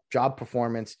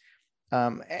performance.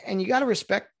 And you got to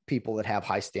respect people that have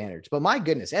high standards. But my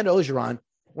goodness, Ed Orgeron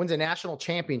wins a national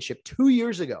championship 2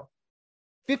 years ago,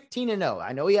 15-0.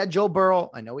 I know he had Joe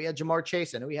Burrow. I know he had Jamar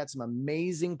Chase. I know he had some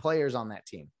amazing players on that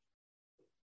team.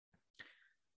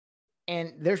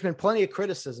 And there's been plenty of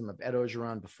criticism of Ed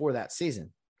Orgeron before that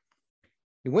season.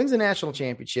 He wins the national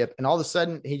championship, and all of a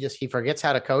sudden he forgets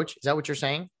how to coach. Is that what you're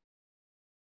saying?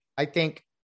 I think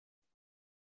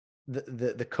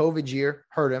the COVID year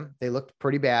hurt him. They looked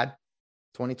pretty bad.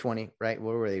 2020, right?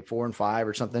 What were they, 4-5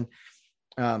 or something?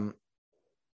 And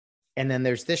then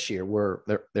there's this year where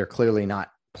they're clearly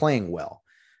not playing well.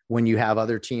 When you have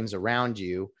other teams around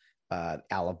you,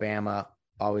 Alabama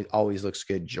always looks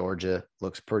good. Georgia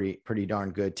looks pretty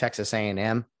darn good. Texas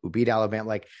A&M, who beat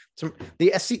Alabama,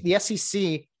 the SEC.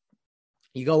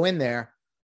 You go in there,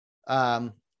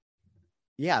 that's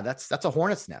a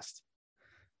hornet's nest,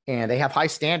 and they have high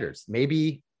standards.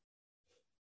 Maybe,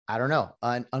 I don't know,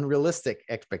 unrealistic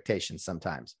expectations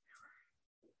sometimes.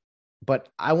 But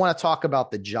I want to talk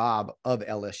about the job of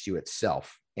LSU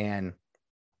itself. And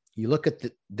you look at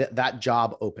that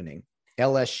job opening,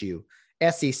 LSU,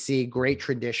 SEC, great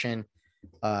tradition,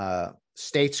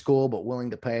 state school, but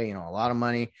willing to pay, a lot of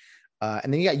money.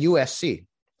 And then you got USC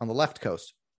on the left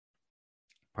coast,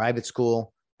 private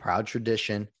school, proud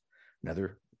tradition,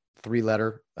 another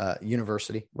 3-letter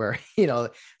university where,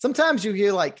 sometimes you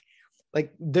hear like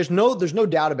there's no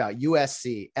doubt about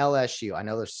USC, LSU. I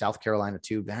know there's South Carolina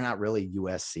too. They're not really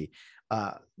USC.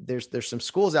 There's some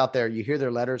schools out there. You hear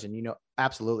their letters and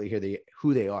absolutely hear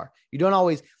who they are. You don't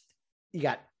always. You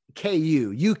got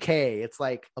KU, UK. It's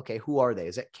like, okay, who are they?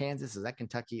 Is that Kansas? Is that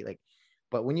Kentucky?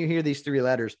 But when you hear these 3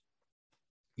 letters,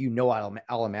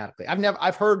 automatically.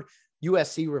 I've heard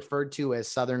USC referred to as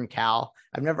Southern Cal.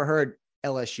 I've never heard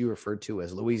LSU referred to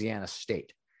as Louisiana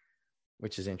State,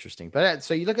 which is interesting. But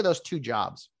so you look at those two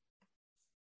jobs.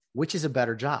 Which is a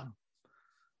better job?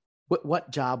 What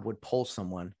job would pull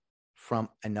someone from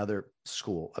another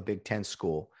school, a Big Ten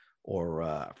school,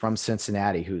 or from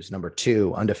Cincinnati, who's number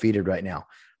 2, undefeated right now,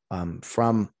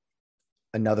 from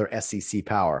another SEC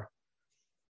power?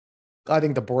 I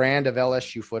think the brand of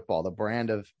LSU football, the brand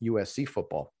of USC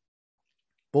football,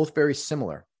 both very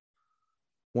similar.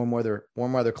 Warm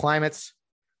weather climates,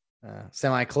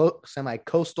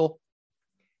 semi-coastal.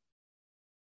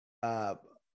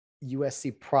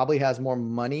 USC probably has more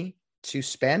money to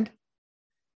spend,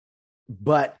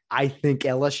 but I think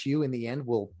LSU in the end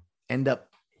will end up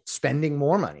spending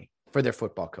more money for their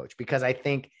football coach, because I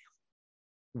think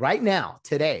right now,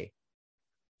 today,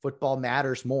 football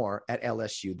matters more at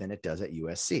LSU than it does at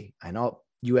USC. I know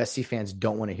USC fans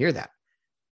don't want to hear that.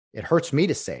 It hurts me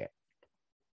to say it.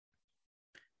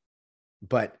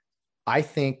 But I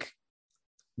think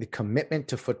the commitment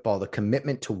to football, the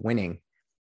commitment to winning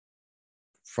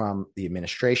from the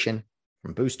administration,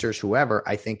 from boosters, whoever,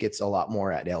 I think it's a lot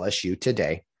more at LSU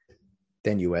today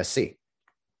than USC.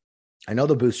 I know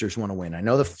the boosters want to win. I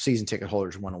know the season ticket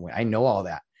holders want to win. I know all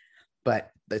that.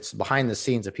 But it's behind the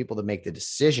scenes of people that make the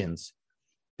decisions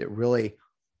that really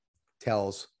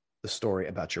tells the story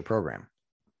about your program.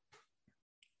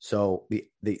 So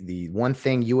the one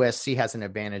thing USC has an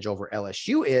advantage over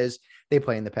LSU is they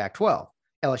play in the Pac-12.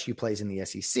 LSU plays in the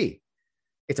SEC.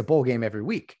 It's a bowl game every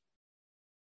week.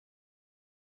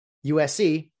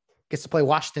 USC gets to play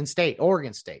Washington State,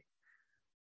 Oregon State.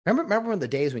 Remember when the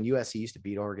days when USC used to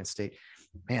beat Oregon State?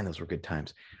 Man, those were good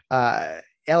times.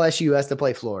 LSU has to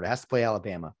play Florida, has to play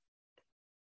Alabama.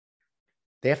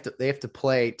 They have to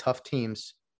play tough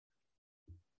teams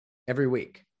every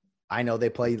week. I know they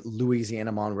play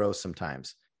Louisiana Monroe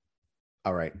sometimes.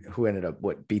 All right, who ended up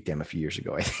beat them a few years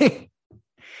ago, I think.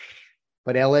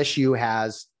 But LSU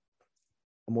has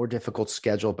a more difficult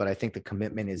schedule, but I think the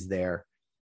commitment is there.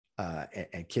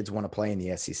 And kids want to play in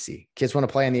the SEC. Kids want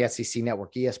to play on the SEC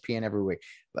network, ESPN every week.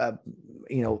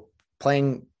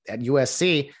 Playing at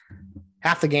USC,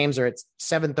 half the games are at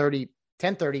 7:30,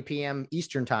 10:30 p.m.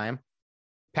 Eastern time,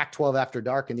 Pac-12 after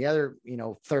dark, and the other,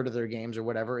 third of their games or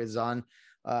whatever is on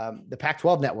the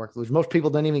Pac-12 network, which most people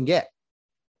don't even get.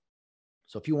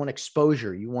 So if you want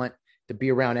exposure, you want to be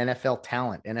around NFL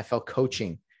talent, NFL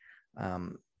coaching,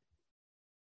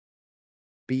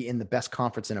 be in the best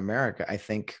conference in America, I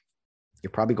think you're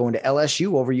probably going to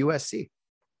LSU over USC.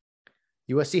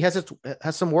 USC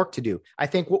has some work to do. I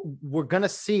think what we're going to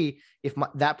see if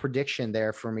that prediction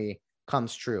there for me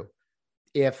comes true.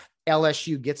 If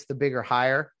LSU gets the bigger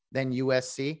hire than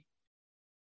USC,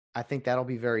 I think that'll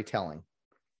be very telling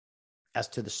as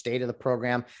to the state of the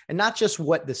program, and not just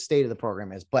what the state of the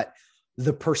program is, but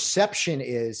the perception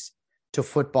is to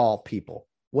football people.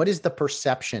 What is the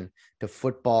perception to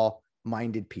football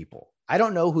minded people? I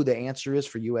don't know who the answer is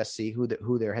for USC,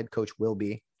 who their head coach will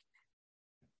be,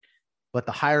 but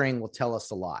the hiring will tell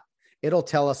us a lot. It'll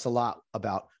tell us a lot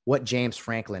about what James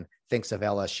Franklin thinks of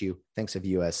LSU, thinks of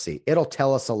USC. It'll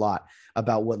tell us a lot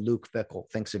about what Luke Fickell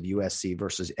thinks of USC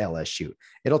versus LSU.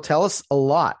 It'll tell us a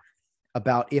lot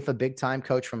about if a big time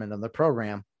coach from another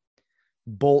program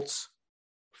bolts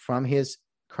from his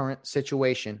current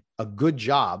situation a good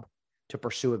job to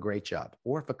pursue a great job,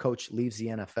 or if a coach leaves the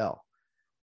NFL,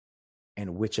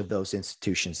 and which of those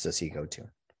institutions does he go to?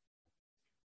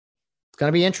 It's going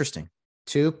to be interesting.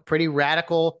 Two pretty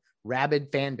radical,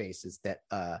 rabid fan bases that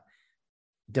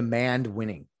demand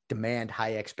winning, demand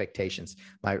high expectations.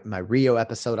 My Rio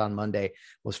episode on Monday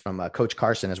was from Coach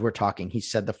Carson. As we're talking, he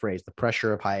said the phrase, the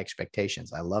pressure of high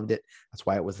expectations. I loved it. That's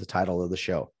why it was the title of the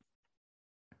show.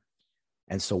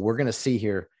 And so we're going to see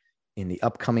here in the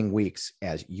upcoming weeks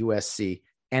as USC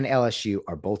and LSU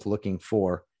are both looking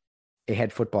for a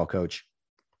head football coach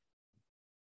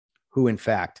who, in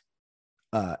fact,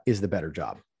 is the better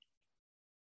job.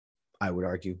 I would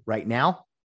argue right now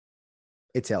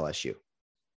it's LSU.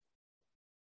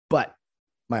 But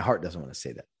my heart doesn't want to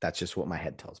say that. That's just what my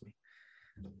head tells me.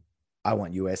 I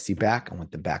want USC back. I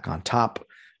want them back on top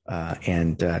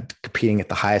and competing at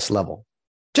the highest level.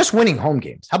 Just winning home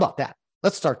games. How about that?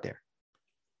 Let's start there.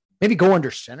 Maybe go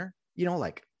under center,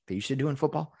 like they used to do in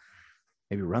football.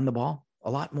 Maybe run the ball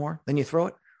a lot more than you throw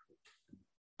it.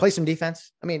 Play some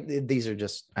defense. I mean, these are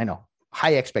just, I know,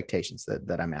 high expectations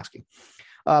that I'm asking.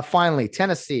 Finally,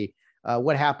 Tennessee.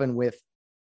 What happened with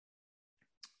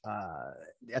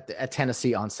at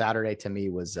Tennessee on Saturday to me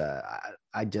was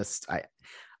I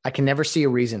can never see a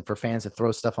reason for fans to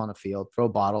throw stuff on the field, throw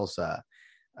bottles.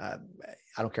 I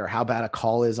don't care how bad a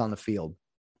call is on the field.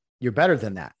 You're better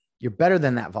than that. You're better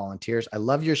than that, Volunteers. I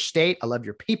love your state. I love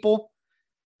your people.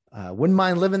 Wouldn't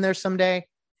mind living there someday.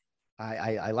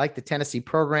 I like the Tennessee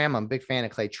program. I'm a big fan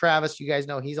of Clay Travis. You guys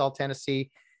know he's all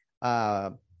Tennessee.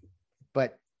 But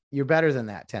you're better than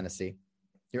that, Tennessee.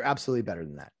 You're absolutely better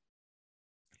than that.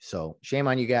 So shame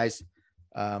on you guys.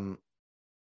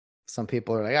 Some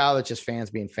people are like, oh, it's just fans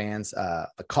being fans.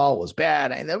 The call was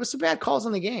bad. There was some bad calls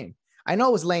in the game. I know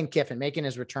it was Lane Kiffin making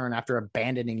his return after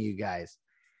abandoning you guys.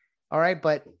 All right,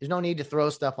 but there's no need to throw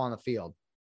stuff on the field.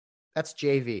 That's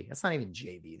JV. That's not even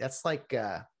JV. That's like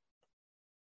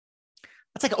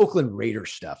Oakland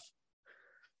Raiders stuff.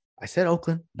 I said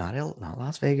Oakland, not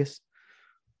Las Vegas.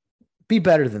 Be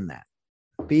better than that.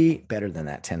 Be better than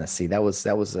that, Tennessee. That was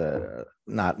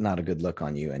not a good look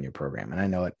on you and your program. And I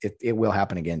know it will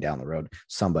happen again down the road,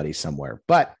 somebody somewhere,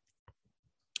 but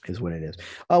is what it is.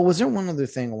 Was there one other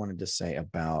thing I wanted to say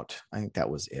about? I think that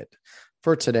was it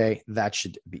for today. That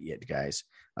should be it, guys.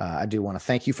 I do want to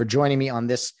thank you for joining me on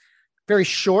this very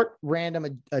short,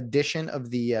 random edition of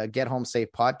the Get Home Safe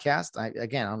podcast.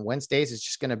 Again, on Wednesdays, it's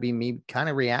just going to be me kind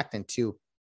of reacting to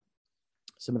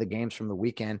some of the games from the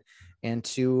weekend and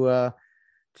to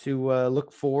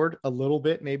look forward a little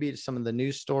bit, maybe to some of the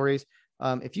news stories.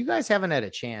 If you guys haven't had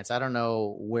a chance, I don't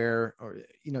know where, or,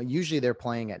 usually they're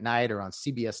playing at night or on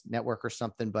CBS Network or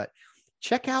something, but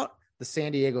check out the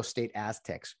San Diego State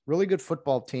Aztecs. Really good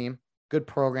football team, good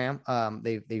program.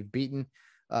 They've beaten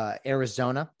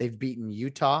Arizona. They've beaten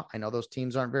Utah. I know those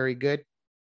teams aren't very good,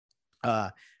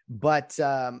 but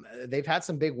they've had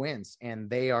some big wins, and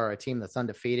they are a team that's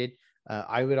undefeated.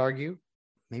 I would argue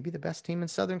maybe the best team in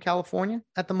Southern California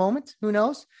at the moment. Who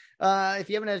knows? If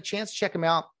you haven't had a chance, check them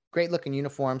out. Great looking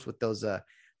uniforms with those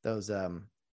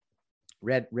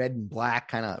red and black,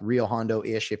 kind of Rio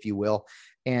Hondo-ish, if you will.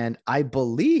 And I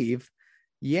believe,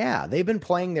 they've been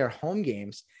playing their home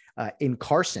games in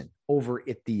Carson over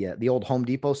at the old Home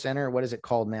Depot Center. What is it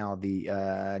called now?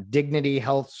 The Dignity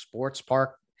Health Sports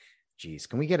Park. Geez,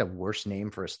 can we get a worse name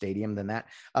for a stadium than that?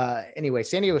 Anyway,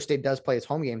 San Diego State does play its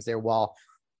home games there while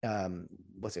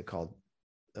what's it called?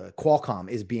 Qualcomm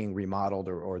is being remodeled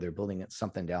or they're building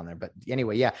something down there. But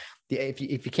anyway, if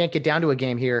you can't get down to a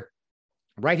game here,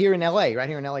 right here in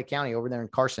LA County, over there in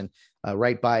Carson,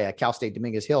 right by Cal State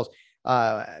Dominguez Hills,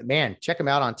 man, check them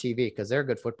out on TV because they're a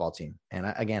good football team. And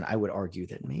I would argue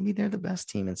that maybe they're the best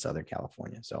team in Southern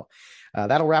California. So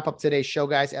that'll wrap up today's show,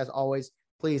 guys. As always,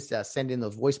 please send in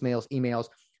those voicemails, emails.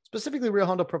 Specifically, Real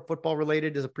Hondo Prep football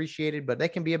related is appreciated, but they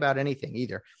can be about anything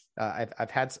either.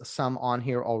 I've had some on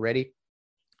here already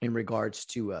in regards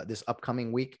to this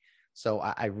upcoming week. So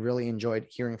I really enjoyed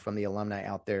hearing from the alumni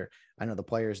out there. I know the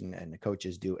players and the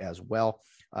coaches do as well.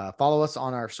 Follow us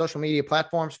on our social media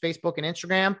platforms, Facebook and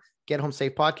Instagram, Get Home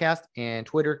Safe Podcast, and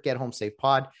Twitter, Get Home Safe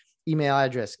Pod. Email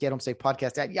address,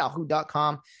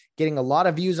 gethomesafepodcast@yahoo.com. Getting a lot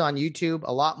of views on YouTube,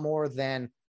 a lot more than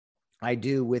I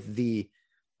do with the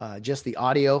just the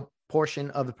audio portion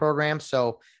of the program.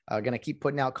 So going to keep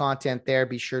putting out content there.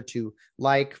 Be sure to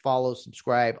like, follow,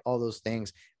 subscribe, all those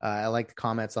things. I like the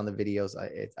comments on the videos.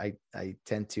 I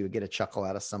tend to get a chuckle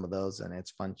out of some of those, and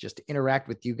it's fun just to interact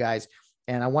with you guys.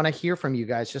 And I want to hear from you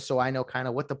guys just so I know kind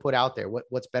of what to put out there,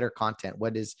 what's better content,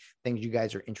 what is things you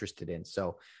guys are interested in.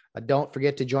 So don't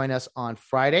forget to join us on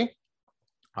Friday,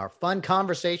 our fun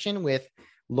conversation with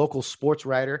local sports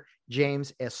writer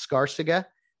James Escarcega.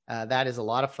 That is a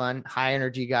lot of fun. High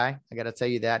energy guy. I got to tell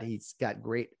you that he's got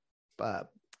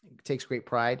takes great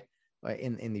pride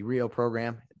in the Rio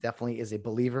program. Definitely is a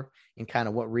believer in kind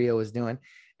of what Rio is doing.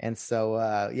 And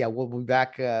so, we'll be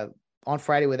back on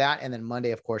Friday with that. And then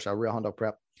Monday, of course, our Real Hondo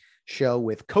Prep show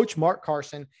with Coach Mark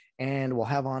Carson. And we'll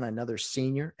have on another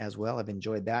senior as well. I've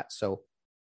enjoyed that. So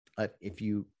if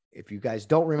you guys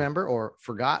don't remember or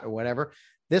forgot or whatever,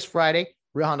 this Friday,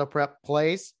 Real Hondo Prep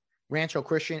plays Rancho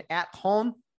Christian at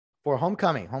home for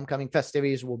homecoming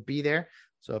festivities will be there.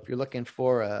 So if you're looking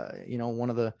for, one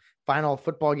of the final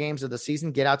football games of the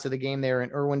season, get out to the game there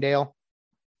in Irwindale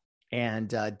and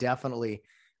definitely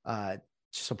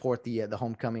support the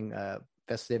homecoming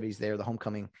festivities there, the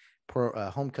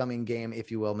homecoming game, if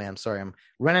you will, man. Sorry, I'm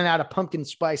running out of pumpkin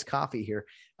spice coffee here.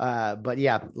 But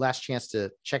last chance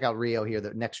to check out Rio here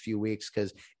the next few weeks,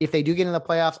 because if they do get in the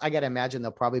playoffs, I got to imagine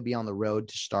they'll probably be on the road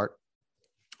to start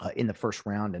in the first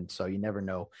round. And so you never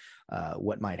know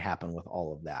what might happen with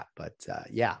all of that. But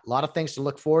a lot of things to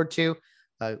look forward to.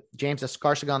 James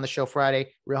Escarcega on the show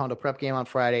Friday, Real Hondo Prep game on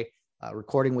Friday,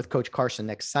 recording with Coach Carson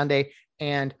next Sunday,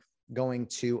 and going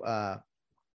to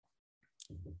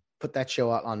put that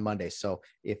show out on Monday. So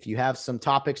if you have some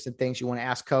topics and things you want to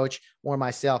ask Coach or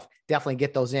myself, definitely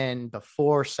get those in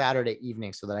before Saturday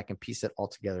evening so that I can piece it all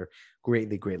together.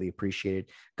 Greatly, greatly appreciated.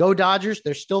 Go Dodgers.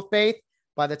 There's still faith.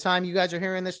 By the time you guys are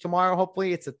hearing this tomorrow,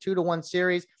 hopefully it's a 2-1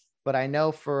 series. But I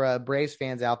know for Braves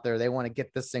fans out there, they want to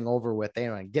get this thing over with. They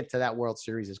want to get to that World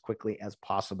Series as quickly as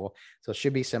possible. So it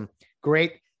should be some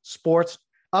great sports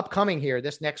upcoming here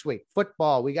this next week.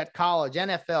 Football, we got college,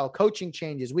 NFL, coaching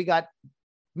changes. We got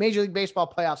Major League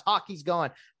Baseball playoffs. Hockey's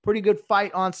going. Pretty good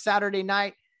fight on Saturday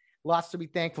night. Lots to be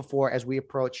thankful for as we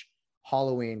approach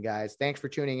Halloween, guys. Thanks for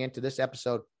tuning in to this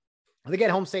episode of the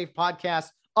Get Home Safe podcast.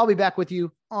 I'll be back with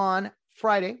you on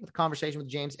Friday with a conversation with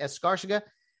James S. Skarsiga.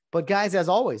 But guys, as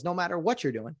always, no matter what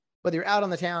you're doing, whether you're out on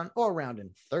the town or around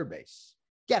in third base,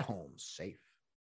 get home safe.